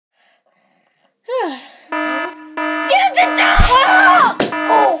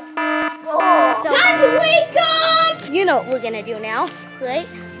know what we're gonna do now, right?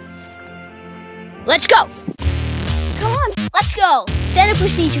 Let's go! Come on, let's go! Standard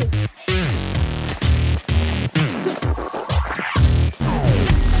procedure.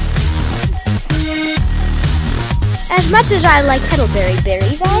 As much as I like Petalberry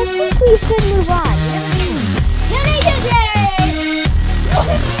berries, I think we should move on.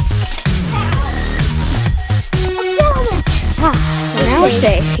 Well, now we're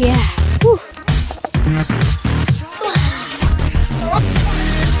safe, yeah. Whew.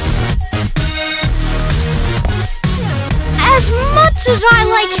 As much as I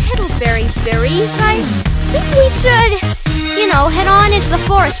like Petalberry berries, I think we should, you know, head on into the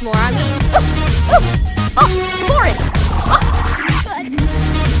forest more. I mean, forest! Good.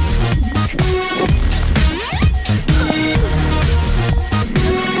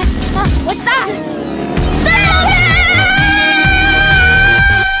 What's that?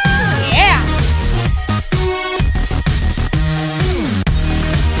 Yeah!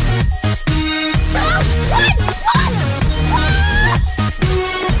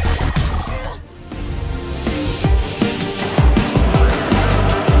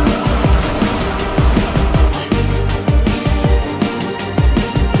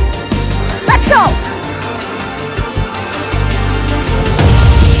 Let's go!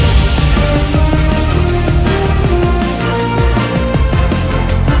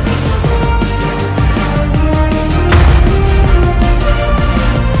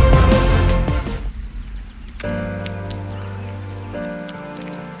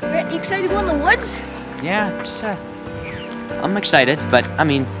 You excited to go in the woods? Yeah, I'm excited, but I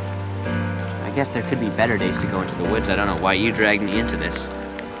mean, I guess there could be better days to go into the woods. I don't know why you dragged me into this.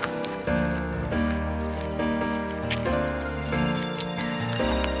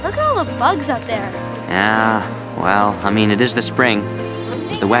 Look at all the bugs out there. Yeah, well, I mean, it is the spring.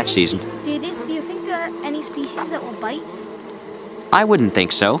 It's the wet season. Do you think there are any species that will bite? I wouldn't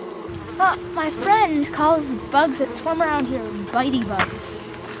think so. My friend calls bugs that swarm around here bitey bugs.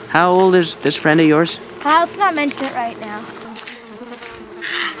 How old is this friend of yours? Let's not mention it right now.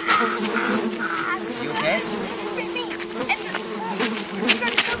 You okay?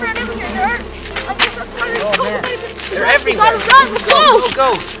 Oh man, they're everywhere. We gotta run, let's go!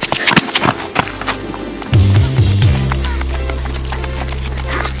 Go!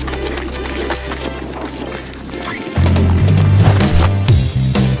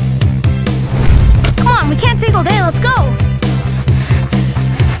 Come on, we can't take all day, let's go!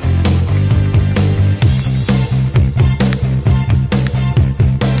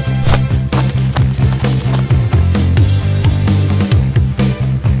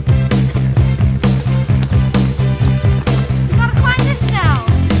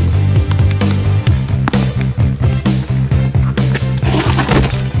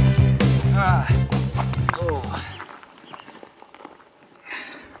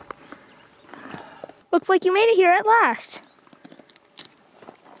 Looks like you made it here at last.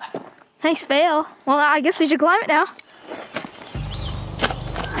 Nice fail. Well, I guess we should climb it now.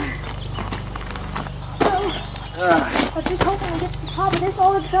 So, let's just hope when we get to the top of this,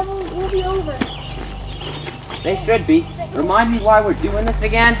 all the trouble will be over. They should be. Remind me why we're doing this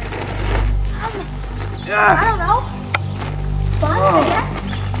again? I don't know. Fun, I guess.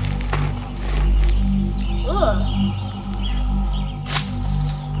 Ugh.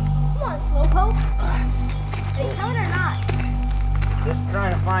 Come on, Slowpoke. Are you coming or not? Just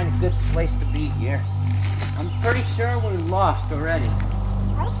trying to find a good place to be here. I'm pretty sure we're lost already.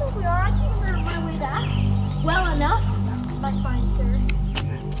 I don't think we are. I can't remember my way back. Well enough, my fine sir.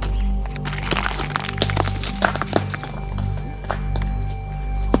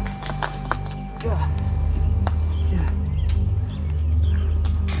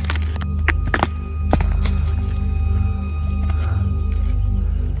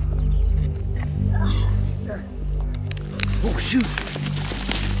 Oh, shoot.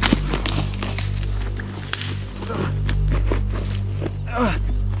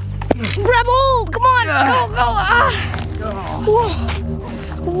 Grab hold! Come on! Go! Whoa.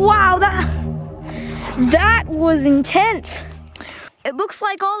 Wow, that was intense. It looks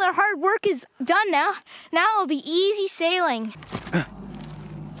like all their hard work is done now. Now it'll be easy sailing.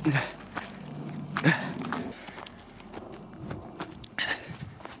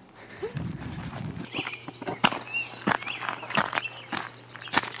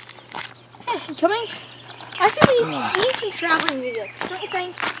 You coming? I say we need some traveling music, don't you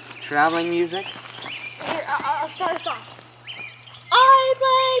think? Traveling music? Here, I'll start us off. I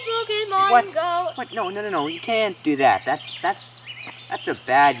play Pokemon Go. What? No. You can't do that. That's a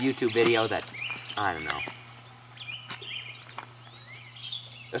bad YouTube video that, I don't know.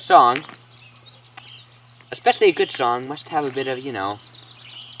 The song especially a good song, must have a bit of, you know.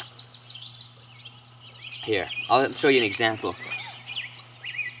 Here, I'll show you an example.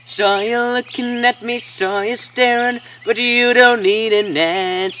 Saw you looking at me, saw you staring, but you don't need an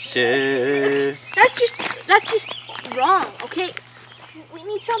answer. That's just wrong, okay? We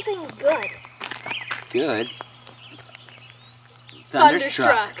need something good. Good?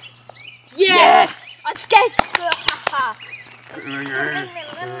 Thunderstruck. Yes! Let's get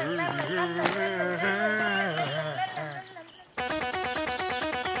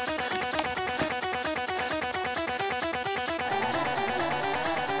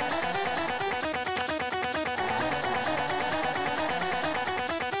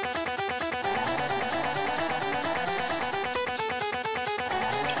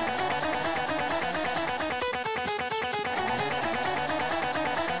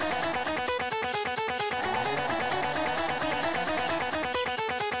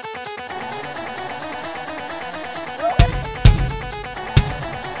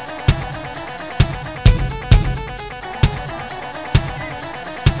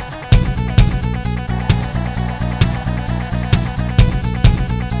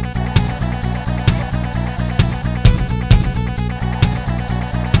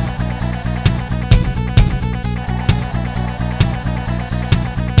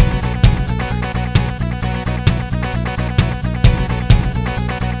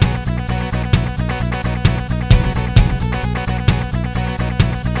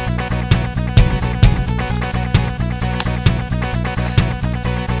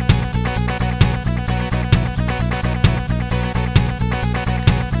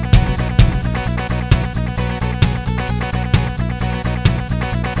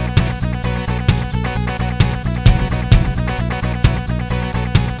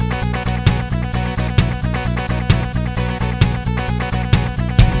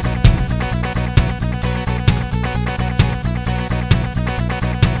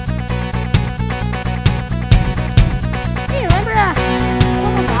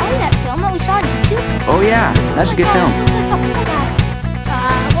Oh yeah, that's a good film.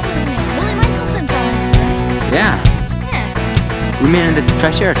 What was his name? Right? Yeah. We mean in the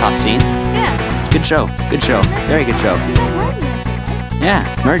Triceratops scene. Yeah. Good show. Good show. Very good show. You got Merton there, right?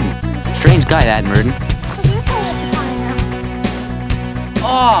 Yeah, Merton. Strange guy, that Merton.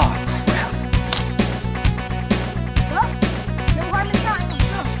 Oh!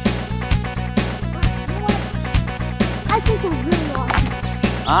 I think we're really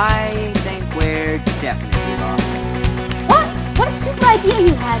lost. I think we're definitely lost. What a stupid idea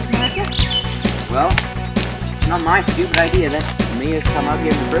you had, Marcus. Well, it's not my stupid idea that made us come out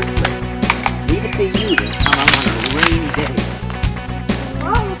here in the first place. Leave it to you to come out on a rainy day.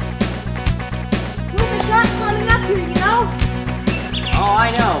 Well, it's not climbing up here, you know? Oh,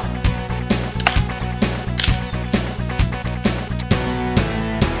 I know.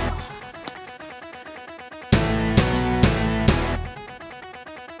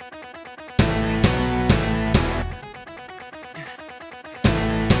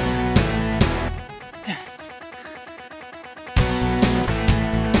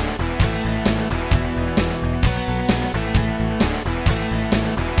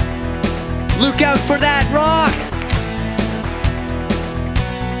 Look out for that rock!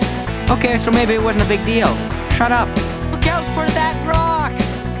 Okay, so maybe it wasn't a big deal. Shut up. Look out for that rock!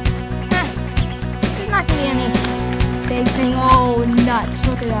 There's not gonna be any big thing. Oh, nuts.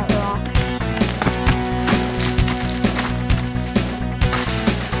 Look at that rock.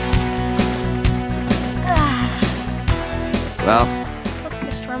 Well, Looks like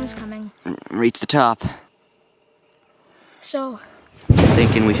a storm's coming. reach the top. So,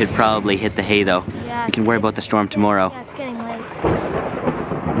 Thinking we should probably hit the hay though. yeah. We can worry about the storm tomorrow. Yeah, it's getting late.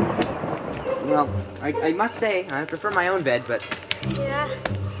 Well, I must say, I prefer my own bed, but Yeah.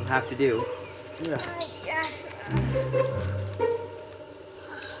 we'll have to do. Yes.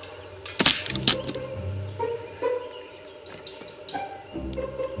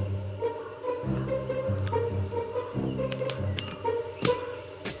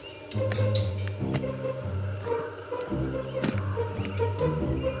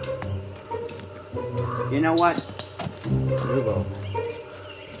 You know what? We will.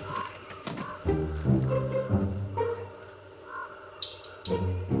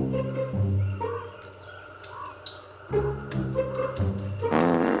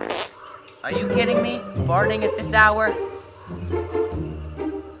 Are you kidding me? Farting at this hour?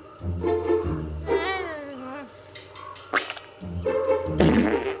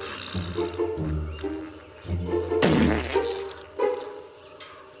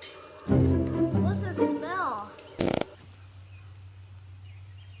 What's the smell?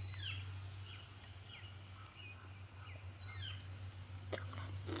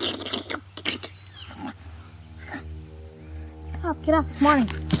 get up. It's morning.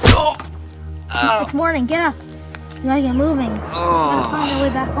 Oh. It's morning. Get up. We gotta get moving. We gotta find our way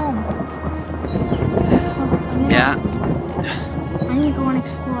back home. So, I need to go and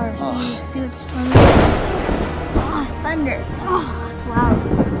explore. See what the storm is. Oh, thunder. Oh, it's loud.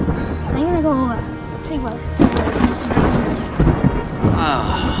 I'm gonna go see what it's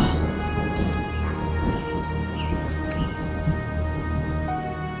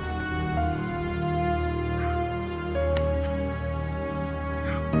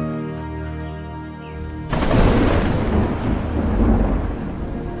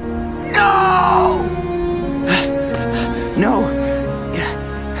No!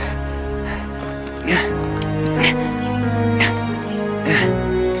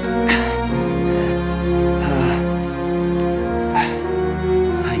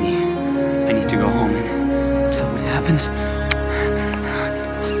 I need to go home and tell what happened.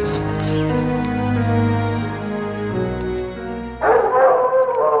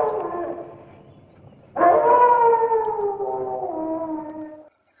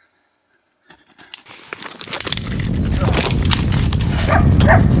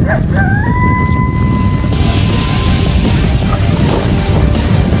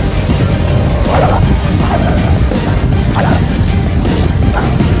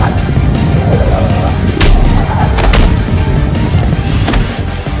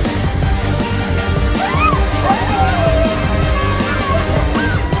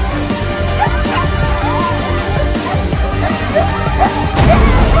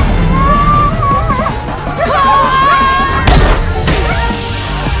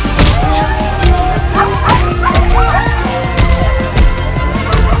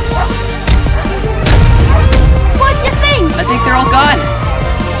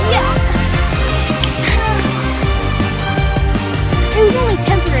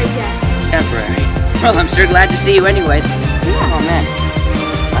 Temporary. Well, I'm sure glad to see you anyways. Yeah. Oh man,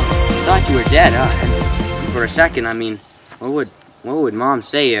 I thought you were dead, huh? And for a second, I mean, what would Mom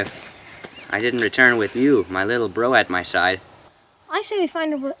say if I didn't return with you, my little bro at my side? I say we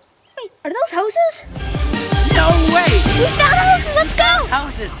find a... Wait, are those houses? No way! We found houses, let's go!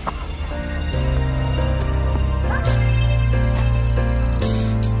 Houses!